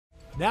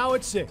Now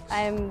at 6.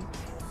 I'm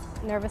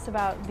nervous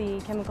about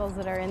the chemicals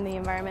that are in the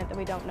environment that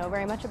we don't know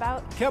very much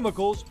about.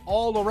 Chemicals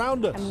all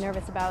around us. I'm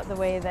nervous about the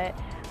way that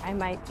I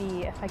might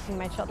be affecting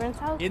my children's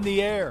health. In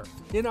the air,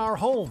 in our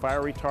home.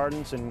 Fire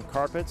retardants in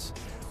carpets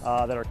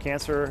that are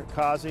cancer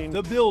causing.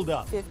 The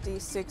buildup. 50,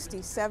 60,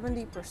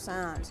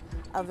 70%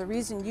 of the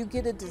reason you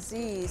get a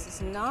disease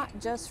is not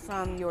just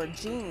from your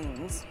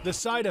genes. The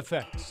side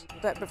effects.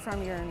 But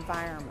from your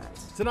environment.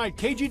 Tonight,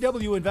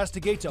 KGW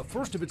investigates a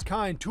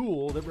first-of-its-kind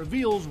tool that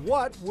reveals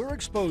what we're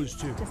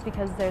exposed to. Just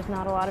because there's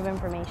not a lot of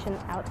information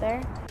out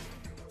there.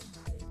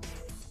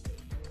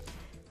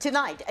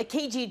 Tonight, a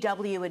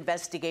KGW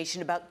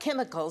investigation about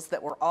chemicals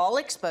that we're all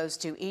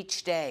exposed to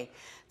each day.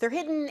 They're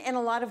hidden in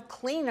a lot of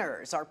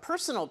cleaners, our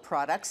personal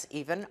products,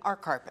 even our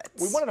carpets.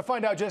 We wanted to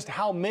find out just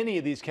how many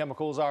of these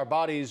chemicals our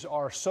bodies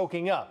are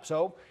soaking up.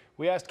 So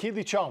we asked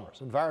Keely Chalmers,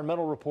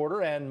 environmental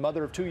reporter and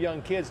mother of 2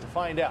 young kids, to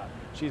find out.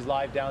 She's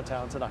live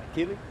downtown tonight.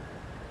 Keely?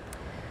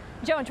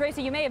 Joe and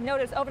Tracy, you may have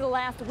noticed over the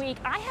last week,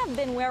 I have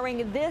been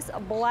wearing this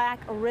black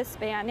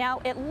wristband. Now,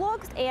 it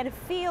looks and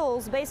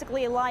feels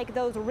basically like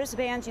those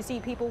wristbands you see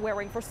people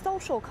wearing for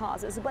social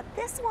causes, but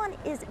this one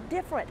is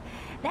different.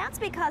 That's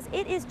because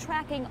it is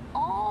tracking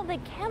all the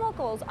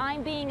chemicals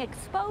I'm being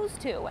exposed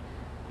to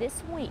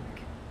this week.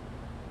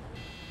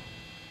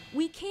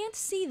 We can't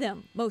see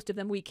them. Most of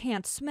them we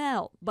can't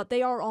smell, but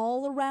they are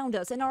all around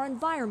us in our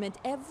environment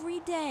every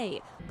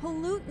day.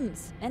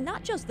 Pollutants, and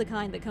not just the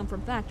kind that come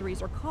from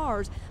factories or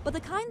cars, but the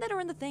kind that are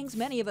in the things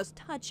many of us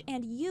touch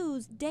and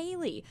use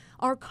daily.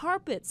 Our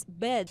carpets,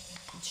 beds,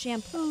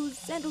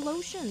 shampoos, and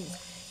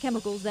lotions.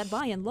 Chemicals that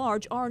by and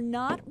large are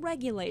not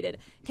regulated.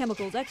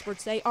 Chemicals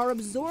experts say are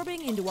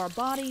absorbing into our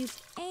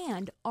bodies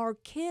and our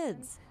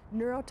kids.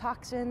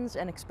 Neurotoxins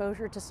and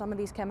exposure to some of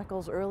these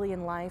chemicals early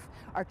in life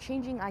are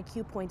changing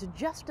IQ points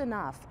just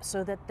enough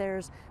so that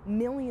there's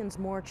millions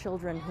more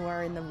children who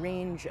are in the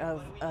range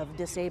of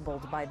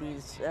disabled by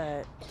these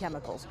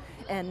chemicals,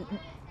 and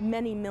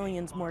many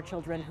millions more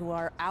children who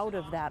are out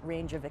of that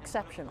range of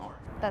exceptional.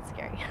 That's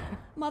scary.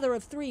 Mother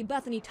of 3,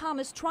 Bethany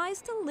Thomas,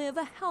 tries to live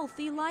a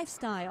healthy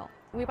lifestyle.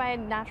 We buy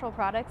natural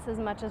products as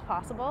much as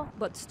possible,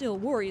 but still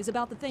worries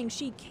about the things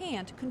she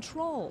can't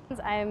control.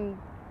 I'm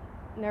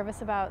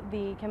nervous about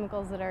the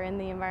chemicals that are in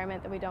the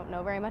environment that we don't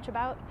know very much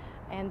about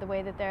and the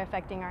way that they're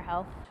affecting our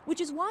health.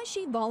 Which is why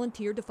she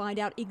volunteered to find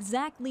out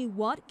exactly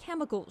what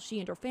chemicals she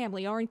and her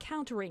family are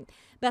encountering.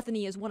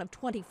 Bethany is one of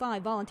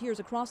 25 volunteers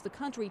across the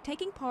country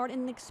taking part in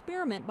an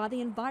experiment by the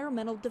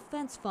Environmental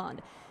Defense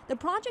Fund. The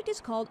project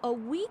is called A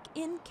Week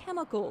in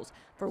Chemicals.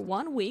 For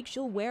 1 week,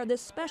 she'll wear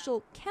this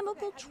special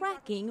chemical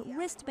tracking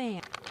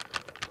wristband.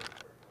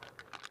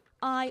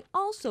 I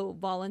also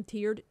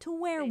volunteered to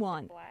wear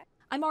one.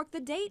 I mark the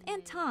date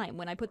and time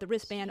when I put the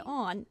wristband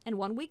on, and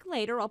 1 week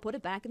later I'll put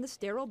it back in the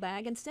sterile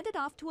bag and send it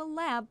off to a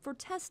lab for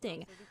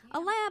testing. A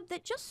lab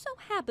that just so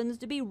happens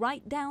to be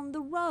right down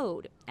the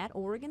road at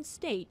Oregon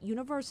State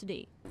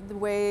University. The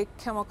way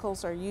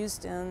chemicals are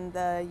used in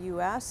the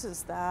U.S.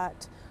 is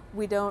that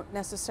we don't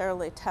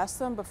necessarily test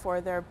them before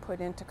they're put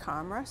into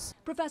commerce.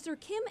 Professor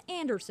Kim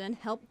Anderson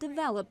helped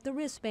develop the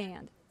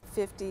wristband.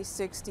 50,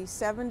 60,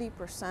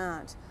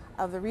 70%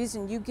 of the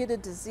reason you get a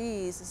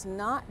disease is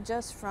not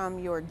just from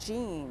your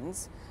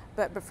genes,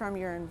 but from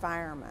your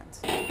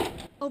environment.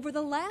 Over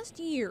the last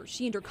year,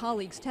 she and her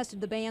colleagues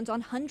tested the bands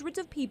on hundreds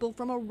of people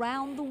from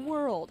around the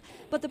world.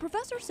 But the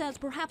professor says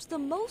perhaps the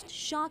most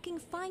shocking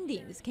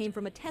findings came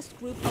from a test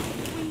group of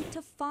 3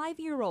 to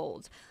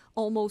 5-year-olds.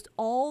 Almost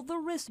all the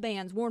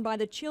wristbands worn by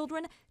the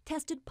children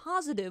tested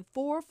positive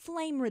for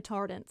flame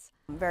retardants.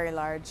 Very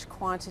large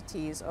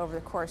quantities over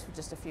the course of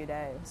just a few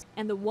days.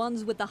 And the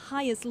ones with the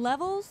highest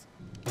levels?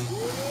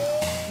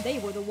 They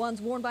were the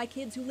ones worn by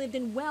kids who lived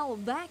in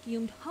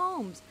well-vacuumed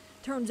homes.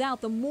 Turns out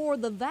the more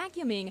the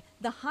vacuuming,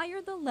 the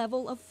higher the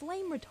level of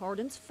flame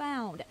retardants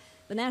found.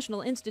 The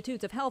National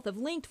Institutes of Health have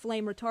linked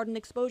flame retardant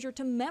exposure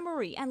to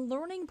memory and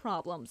learning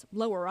problems,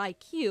 lower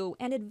IQ,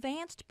 and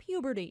advanced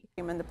puberty.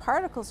 And the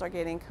particles are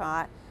getting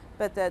caught,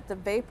 but the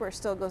vapor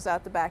still goes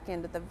out the back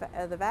end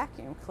of the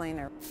vacuum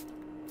cleaner.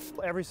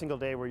 Every single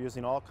day we're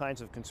using all kinds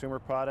of consumer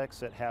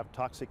products that have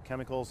toxic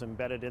chemicals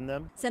embedded in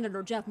them.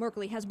 Senator Jeff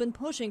Merkley has been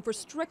pushing for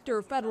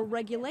stricter federal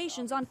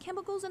regulations on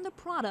chemicals in the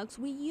products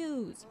we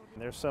use.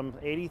 There's some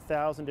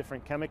 80,000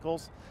 different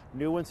chemicals,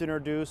 new ones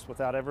introduced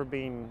without ever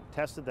being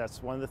tested.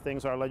 That's one of the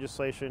things our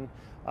legislation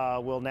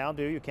will now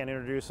do. You can't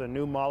introduce a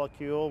new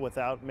molecule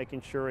without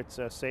making sure it's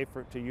safe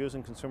to use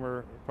in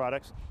consumer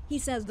products. He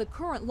says the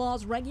current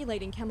laws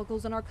regulating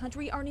chemicals in our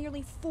country are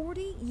nearly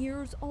 40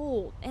 years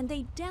old, and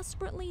they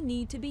desperately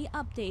need to be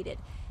updated.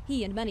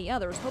 He and many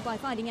others hope by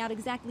finding out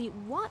exactly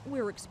what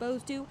we're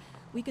exposed to,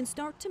 we can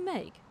start to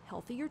make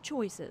healthier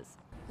choices.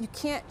 You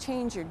can't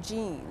change your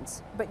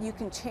genes, but you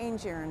can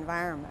change your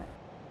environment.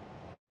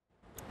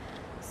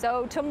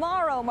 So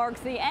tomorrow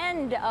marks the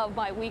end of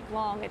my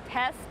week-long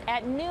test.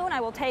 At noon, I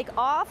will take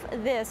off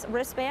this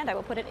wristband. I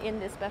will put it in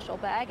this special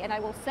bag, and I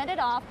will send it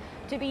off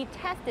to be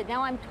tested.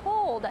 Now, I'm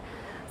told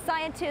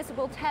Scientists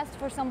will test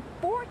for some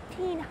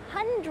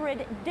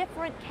 1,400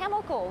 different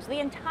chemicals. The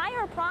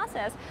entire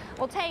process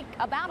will take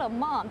about a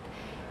month.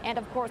 And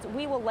of course,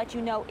 we will let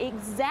you know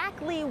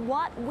exactly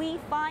what we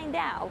find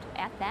out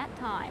at that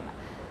time.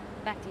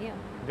 Back to you.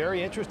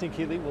 Very interesting,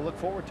 Keely. We'll look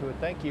forward to it.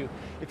 Thank you.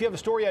 If you have a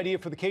story idea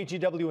for the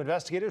KGW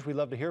investigators, we'd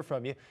love to hear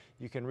from you.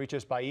 You can reach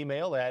us by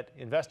email at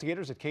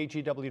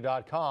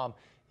investigators@kgw.com.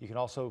 You can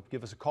also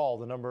give us a call.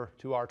 The number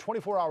to our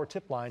 24-hour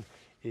tip line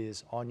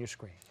is on your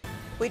screen.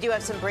 We do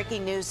have some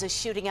breaking news. A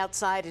shooting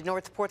outside a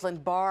North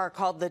Portland bar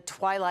called the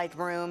Twilight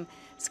Room.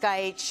 Sky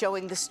 8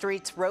 showing the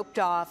streets roped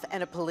off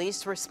and a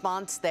police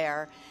response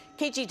there.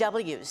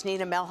 KGW's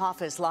Nina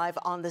Melhoff is live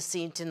on the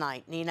scene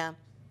tonight. Nina.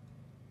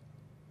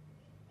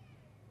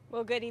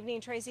 Well, good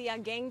evening, Tracy.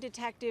 Gang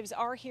detectives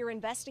are here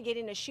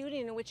investigating a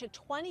shooting in which a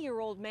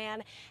 20-year-old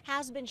man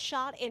has been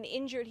shot and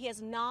injured. He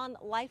has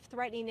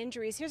non-life-threatening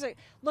injuries. Here's a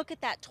look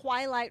at that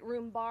Twilight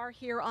Room bar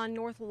here on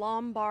North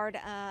Lombard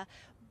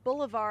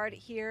Boulevard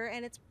here,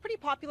 and it's pretty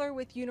popular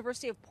with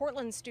University of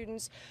Portland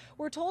students.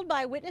 We're told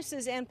by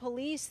witnesses and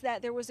police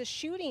that there was a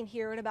shooting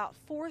here at about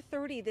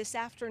 4:30 this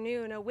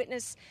afternoon. A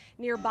witness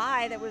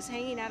nearby that was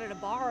hanging out at a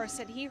bar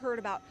said he heard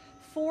about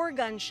 4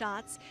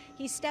 gunshots.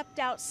 He stepped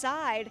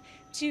outside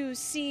to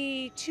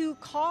see 2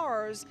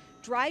 cars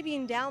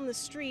driving down the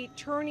street,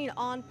 turning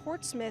on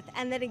Portsmouth,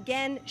 and then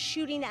again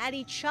shooting at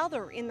each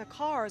other in the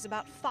cars.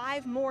 About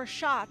 5 more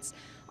shots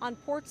on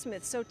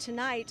Portsmouth. So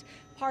tonight,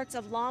 parts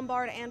of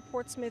Lombard and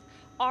Portsmouth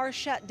are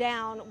shut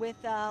down with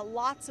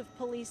lots of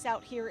police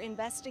out here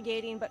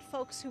investigating. But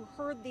folks who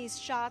heard these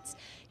shots,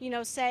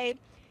 say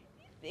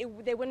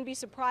they wouldn't be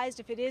surprised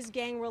if it is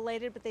gang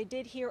related, but they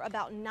did hear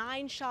about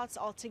 9 shots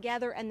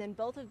altogether, and then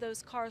both of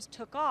those cars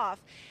took off.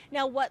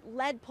 Now, what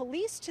led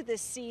police to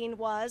this scene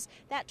was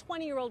that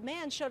 20-year-old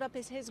man showed up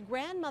at his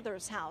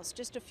grandmother's house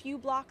just a few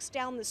blocks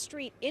down the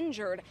street,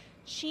 injured.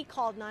 She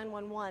called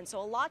 911.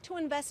 So a lot to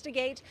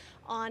investigate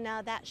on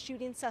that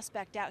shooting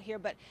suspect out here,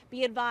 but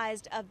be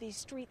advised of the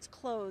streets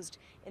closed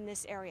in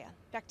this area.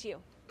 Back to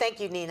you.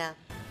 Thank you, Nina.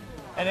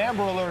 An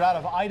Amber Alert out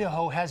of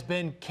Idaho has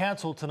been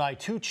canceled tonight.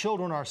 2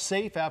 children are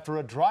safe after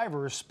a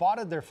driver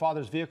spotted their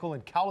father's vehicle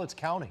in Cowlitz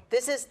County.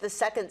 This is the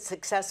second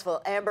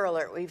successful Amber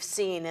Alert we've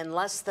seen in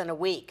less than a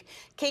week.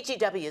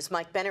 KGW's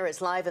Mike Benner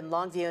is live in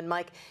Longview. And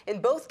Mike, in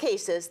both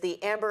cases,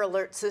 the Amber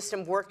Alert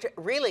system worked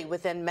really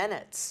within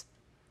minutes.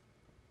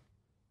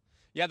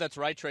 Yeah, that's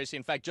right, Tracy.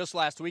 In fact, just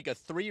last week, a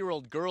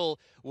 3-year-old girl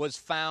was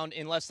found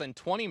in less than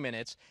 20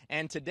 minutes.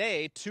 And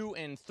today, 2-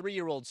 and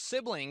 3-year-old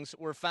siblings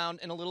were found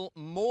in a little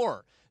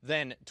more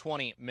than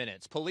 20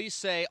 minutes. Police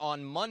say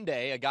on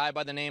Monday, a guy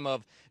by the name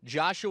of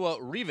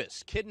Joshua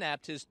Rivas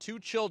kidnapped his 2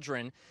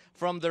 children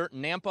from their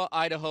Nampa,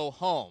 Idaho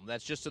home.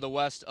 That's just to the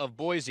west of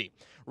Boise.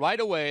 Right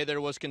away, there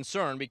was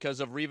concern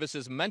because of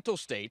Rivas's mental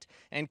state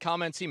and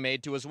comments he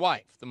made to his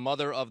wife, the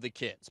mother of the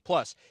kids.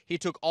 Plus, he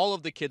took all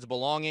of the kids'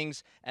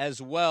 belongings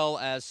as well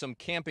as some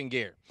camping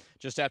gear.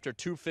 Just after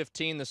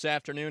 2:15 this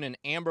afternoon, an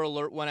Amber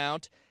Alert went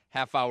out.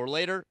 Half hour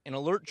later, an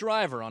alert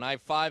driver on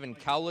I-5 in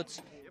Cowlitz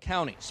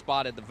County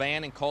spotted the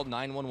van and called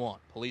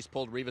 911. Police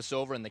pulled Rivas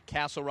over in the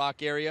Castle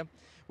Rock area.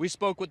 We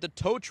spoke with the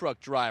tow truck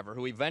driver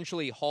who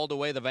eventually hauled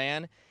away the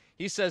van.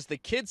 He says the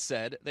kids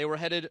said they were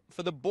headed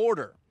for the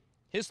border.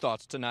 His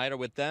thoughts tonight are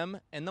with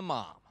them and the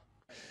mom.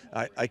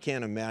 I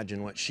can't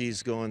imagine what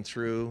she's going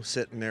through,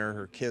 sitting there.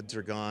 Her kids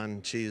are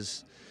gone.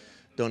 She's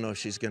don't know if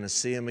she's going to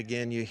see them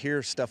again. You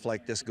hear stuff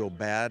like this go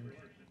bad,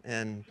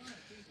 and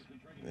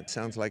it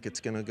sounds like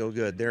it's going to go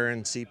good. They're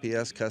in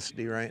CPS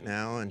custody right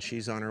now, and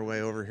she's on her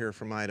way over here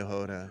from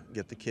Idaho to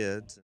get the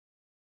kids.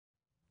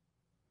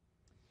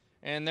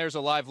 And there's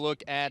a live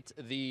look at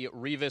the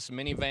Rivas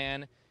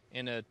minivan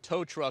in a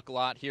tow truck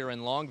lot here in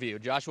Longview.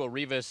 Joshua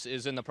Rivas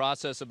is in the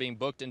process of being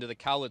booked into the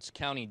Cowlitz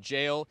County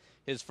Jail.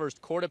 His first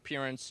court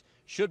appearance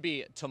should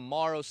be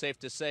tomorrow. Safe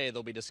to say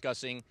they'll be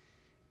discussing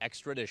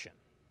extradition.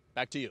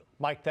 Back to you.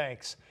 Mike,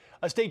 thanks.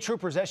 A state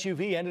trooper's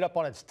SUV ended up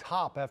on its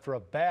top after a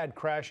bad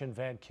crash in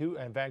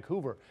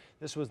Vancouver.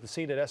 This was the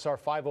scene at SR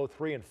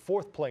 503 and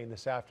 4th Plain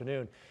this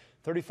afternoon.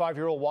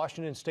 35-year-old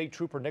Washington State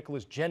Trooper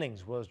Nicholas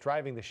Jennings was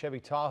driving the Chevy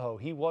Tahoe.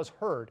 He was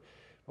hurt,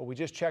 but we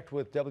just checked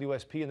with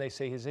WSP and they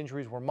say his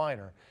injuries were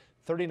minor.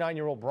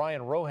 39-year-old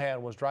Brian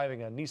Rohan was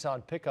driving a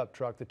Nissan pickup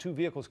truck. The 2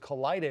 vehicles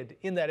collided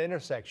in that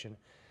intersection.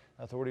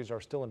 Authorities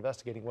are still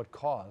investigating what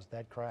caused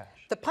that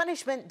crash. The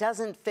punishment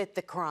doesn't fit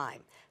the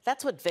crime.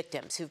 That's what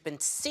victims who've been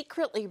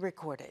secretly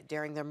recorded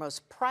during their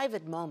most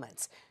private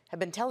moments have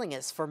been telling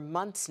us for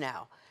months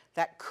now.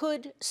 That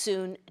could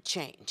soon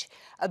change.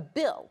 A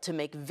bill to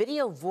make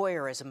video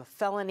voyeurism a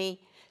felony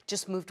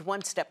just moved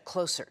one step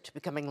closer to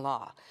becoming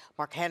law.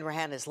 Mark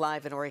Hanrahan is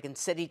live in Oregon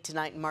City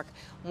tonight. And Mark,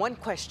 one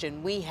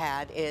question we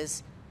had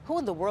is, who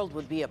in the world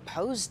would be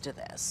opposed to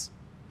this?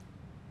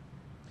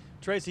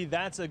 Tracy,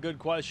 that's a good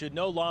question.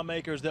 No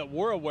lawmakers that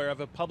we're aware of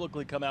have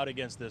publicly come out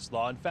against this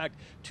law. In fact,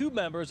 2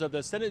 members of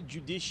the Senate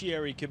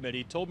Judiciary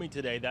Committee told me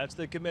today, that's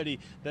the committee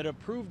that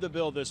approved the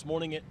bill this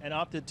morning and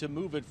opted to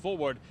move it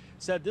forward,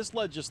 said this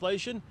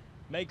legislation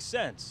makes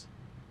sense.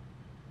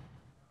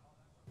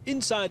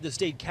 Inside the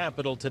state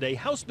capitol today,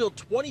 House Bill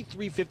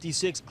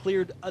 2356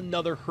 cleared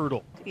another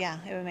hurdle. Yeah,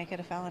 it would make it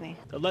a felony.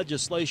 The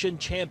legislation,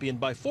 championed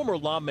by former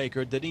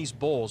lawmaker Denise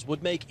Bowles,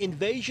 would make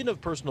invasion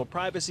of personal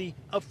privacy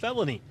a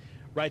felony.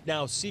 Right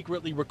now,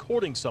 secretly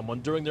recording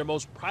someone during their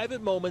most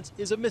private moments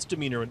is a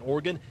misdemeanor in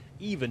Oregon,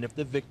 even if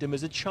the victim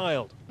is a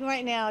child.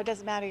 Right now, it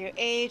doesn't matter your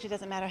age, it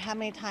doesn't matter how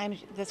many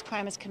times this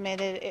crime is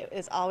committed, it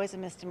is always a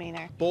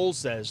misdemeanor. Bowles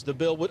says the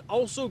bill would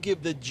also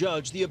give the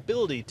judge the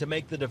ability to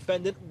make the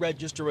defendant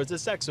register as a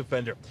sex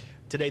offender.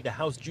 Today, the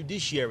House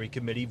Judiciary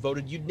Committee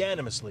voted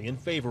unanimously in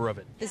favor of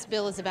it. This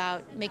bill is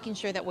about making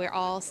sure that we're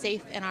all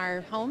safe in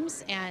our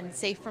homes and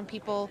safe from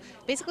people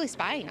basically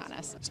spying on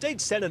us.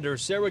 State Senator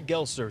Sarah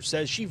Gelser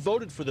says she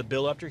voted for the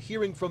bill after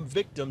hearing from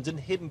victims in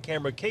hidden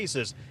camera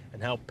cases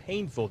and how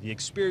painful the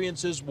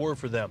experiences were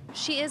for them.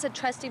 She is a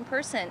trusting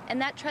person, and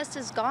that trust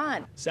is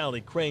gone.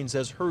 Sally Crane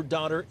says her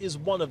daughter is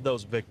one of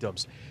those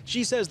victims.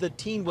 She says the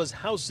teen was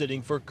house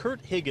sitting for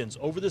Kurt Higgins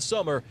over the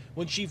summer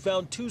when she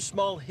found 2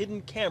 small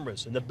hidden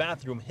cameras in the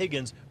bathroom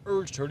Higgins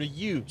urged her to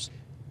use.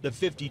 The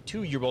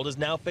 52-year-old is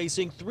now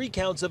facing 3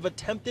 counts of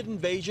attempted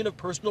invasion of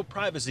personal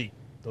privacy.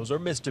 Those are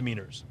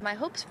misdemeanors. My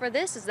hopes for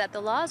this is that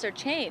the laws are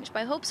changed.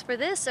 My hopes for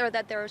this are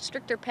that there are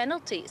stricter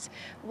penalties,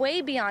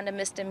 way beyond a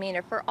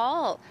misdemeanor for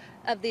all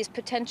of these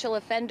potential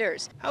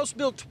offenders. House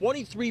Bill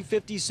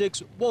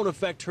 2356 won't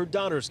affect her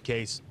daughter's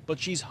case, but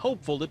she's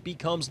hopeful it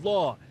becomes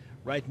law.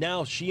 Right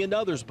now, she and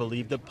others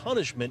believe the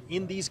punishment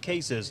in these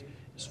cases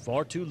is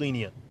far too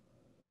lenient.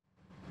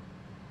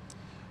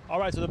 All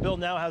right, so the bill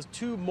now has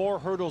 2 more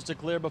hurdles to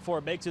clear before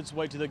it makes its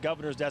way to the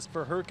governor's desk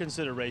for her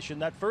consideration.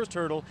 That first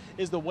hurdle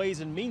is the Ways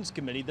and Means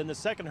Committee. Then the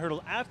second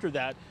hurdle after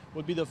that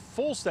would be the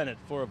full Senate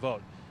for a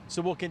vote.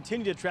 So we'll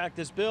continue to track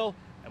this bill,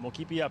 and we'll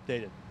keep you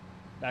updated.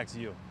 Back to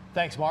you.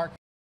 Thanks, Mark.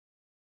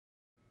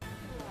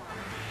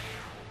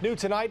 New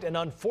tonight, an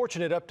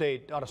unfortunate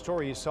update on a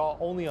story you saw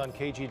only on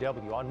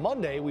KGW. On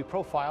Monday, we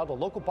profiled a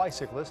local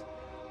bicyclist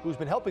who's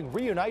been helping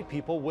reunite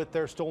people with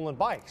their stolen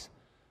bikes.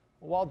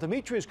 While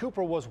Demetrius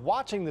Cooper was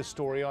watching this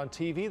story on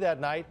TV that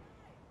night,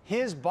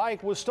 his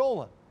bike was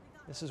stolen.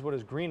 This is what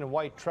his green and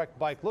white Trek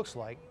bike looks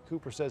like.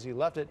 Cooper says he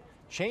left it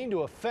chained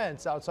to a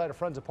fence outside a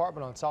friend's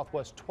apartment on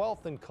Southwest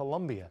 12th and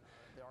Columbia.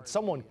 And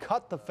someone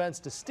cut the fence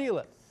to steal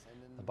it.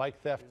 The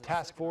Bike Theft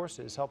Task Force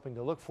is helping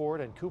to look for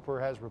it, and Cooper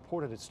has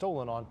reported it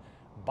stolen on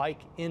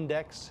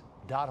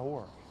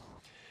bikeindex.org.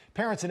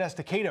 Parents in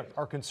Estacada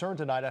are concerned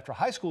tonight after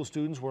high school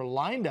students were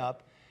lined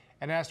up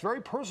and asked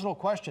very personal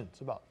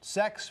questions about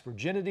sex,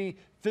 virginity,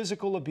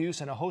 physical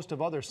abuse, and a host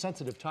of other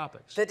sensitive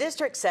topics. The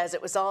district says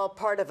it was all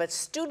part of a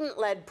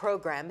student-led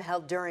program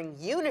held during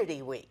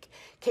Unity Week.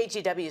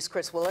 KGW's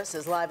Chris Willis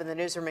is live in the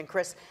newsroom. And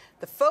Chris,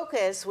 the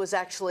focus was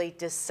actually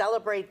to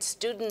celebrate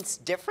students'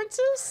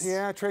 differences?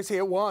 Yeah, Tracy,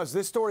 it was.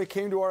 This story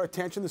came to our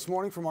attention this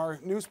morning from our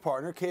news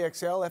partner,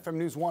 KXL, FM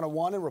News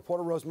 101, and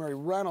reporter Rosemary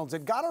Reynolds.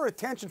 It got our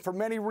attention for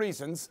many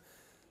reasons,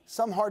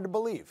 some hard to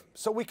believe.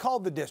 So we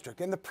called the district,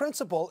 and the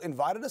principal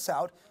invited us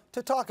out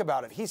to talk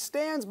about it. He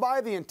stands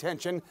by the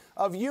intention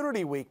of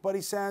Unity Week, but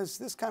he says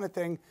this kind of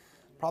thing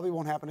probably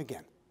won't happen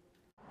again.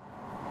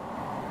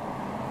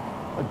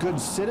 A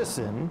good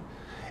citizen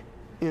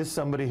is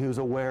somebody who's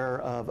aware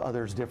of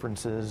others'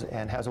 differences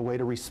and has a way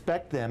to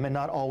respect them and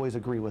not always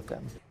agree with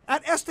them.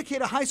 At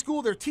Estacada High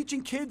School, they're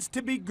teaching kids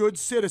to be good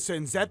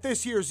citizens. At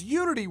this year's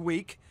Unity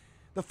Week,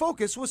 the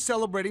focus was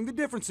celebrating the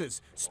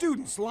differences.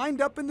 Students lined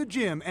up in the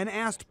gym and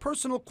asked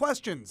personal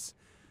questions,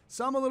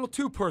 some a little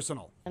too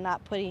personal.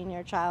 Not putting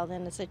your child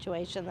in a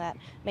situation that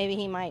maybe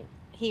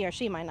he or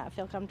she might not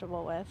feel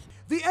comfortable with.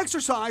 The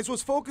exercise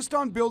was focused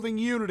on building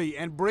unity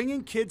and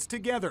bringing kids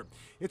together.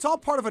 It's all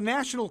part of a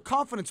national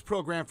confidence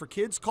program for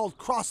kids called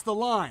Cross the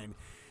Line.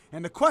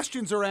 And the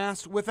questions are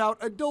asked without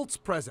adults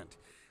present.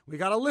 We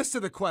got a list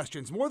of the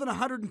questions, more than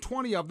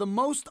 120 of them.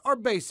 Most are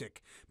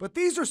basic, but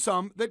these are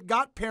some that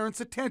got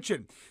parents'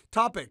 attention.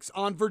 Topics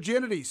on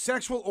virginity,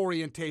 sexual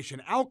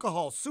orientation,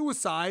 alcohol,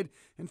 suicide,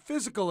 and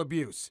physical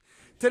abuse.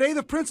 Today,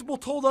 the principal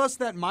told us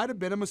that might have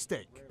been a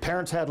mistake.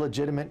 Parents had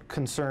legitimate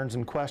concerns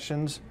and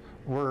questions.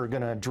 We're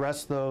going to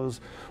address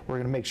those. We're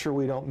going to make sure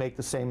we don't make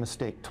the same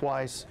mistake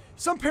twice.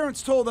 Some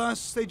parents told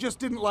us they just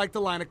didn't like the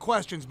line of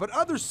questions, but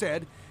others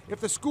said if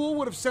the school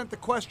would have sent the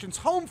questions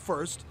home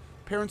first,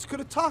 parents could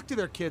have talked to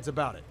their kids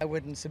about it. I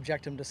wouldn't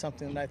subject them to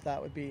something that I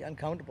thought would be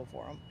uncomfortable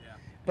for them. Yeah.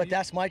 But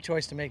that's my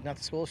choice to make, not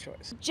the school's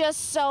choice.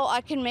 Just so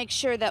I can make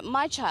sure that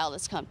my child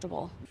is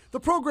comfortable. The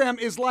program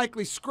is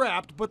likely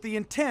scrapped, but the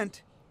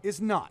intent is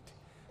not.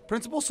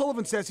 Principal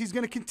Sullivan says he's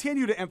going to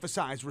continue to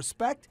emphasize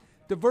respect,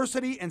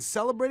 diversity, and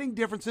celebrating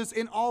differences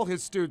in all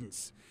his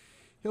students.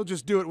 He'll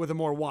just do it with a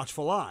more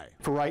watchful eye.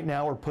 For right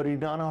now, we're putting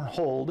it on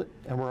hold,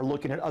 and we're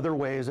looking at other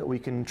ways that we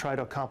can try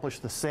to accomplish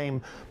the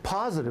same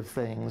positive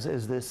things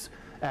as this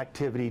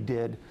activity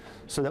did,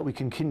 so that we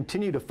can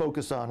continue to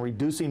focus on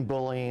reducing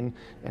bullying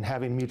and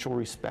having mutual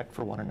respect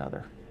for one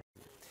another.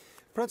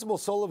 Principal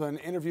Sullivan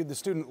interviewed the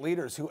student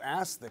leaders who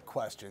asked the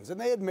questions, and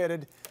they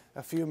admitted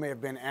a few may have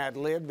been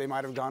ad-libbed. They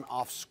might have gone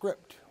off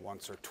script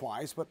once or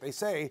twice, but they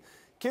say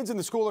Kids in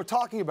the school are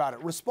talking about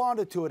it,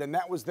 responded to it, and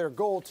that was their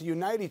goal, to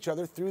unite each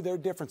other through their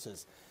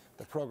differences.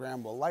 The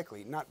program will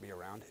likely not be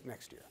around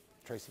next year.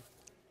 Tracy?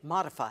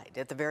 Modified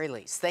at the very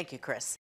least. Thank you, Chris.